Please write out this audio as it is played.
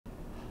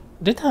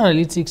Data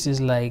analytics is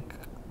like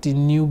the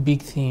new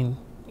big thing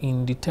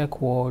in the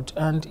tech world,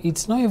 and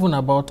it's not even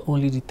about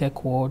only the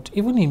tech world.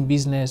 Even in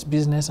business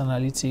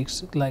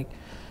analytics, like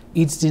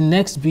it's the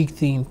next big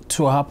thing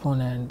to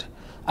happen, and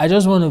I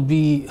just want to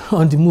be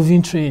on the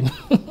moving train.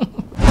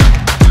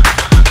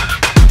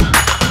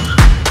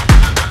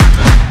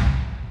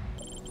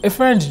 A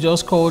friend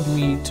just called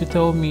me to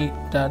tell me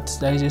that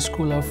there is a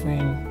school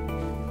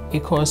offering a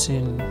course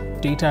in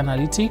data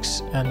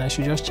analytics and I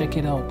should just check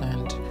it out.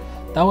 And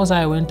that was how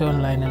I went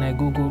online and I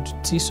googled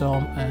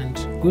TSOM,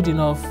 and good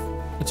enough,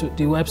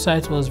 the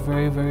website was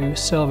very, very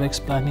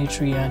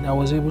self-explanatory, and I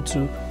was able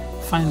to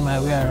find my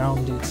way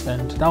around it,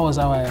 and that was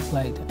how I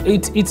applied.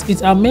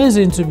 It's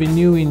amazing to be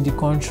new in the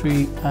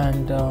country,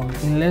 and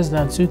in less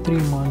than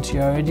 2-3 months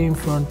you're already in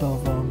front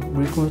of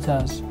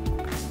recruiters,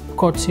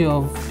 courtesy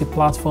of the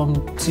platform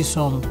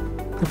TSOM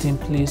put in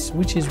place,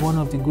 which is one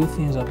of the good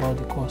things about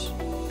the course.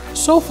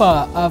 So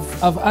far,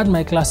 I've had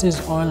my classes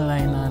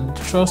online, and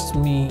trust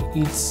me,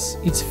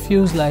 it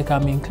feels like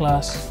I'm in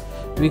class,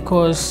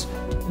 because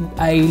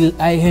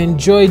I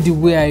enjoy the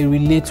way I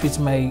relate with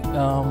my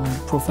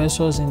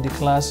professors in the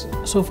class.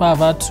 So far, I've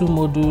had 2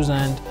 modules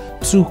and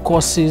 2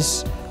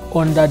 courses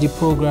under the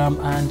program,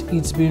 and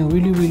it's been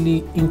really,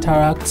 really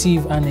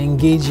interactive and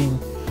engaging.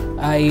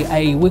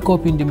 I wake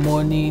up in the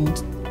morning,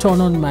 turn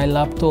on my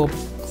laptop,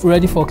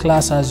 ready for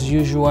class as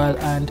usual,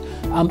 and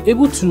I'm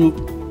able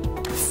to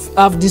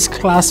have this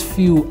class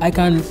feel.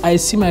 I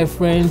see my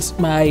friends,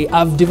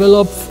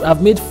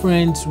 I've made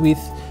friends with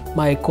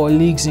my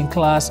colleagues in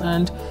class,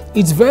 and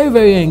it's very,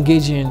 very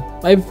engaging.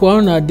 My people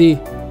on a day,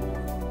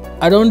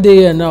 I don't dey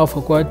here now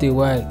for quite a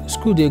while.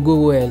 School they go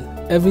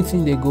well,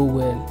 everything they go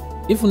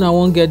well. If una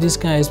won't get this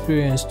kind of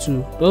experience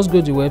too, just go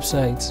to the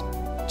website,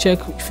 check,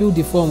 fill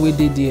the form where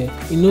they there.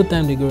 In no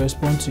time they go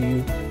respond to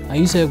you, and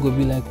you say go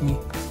be like me.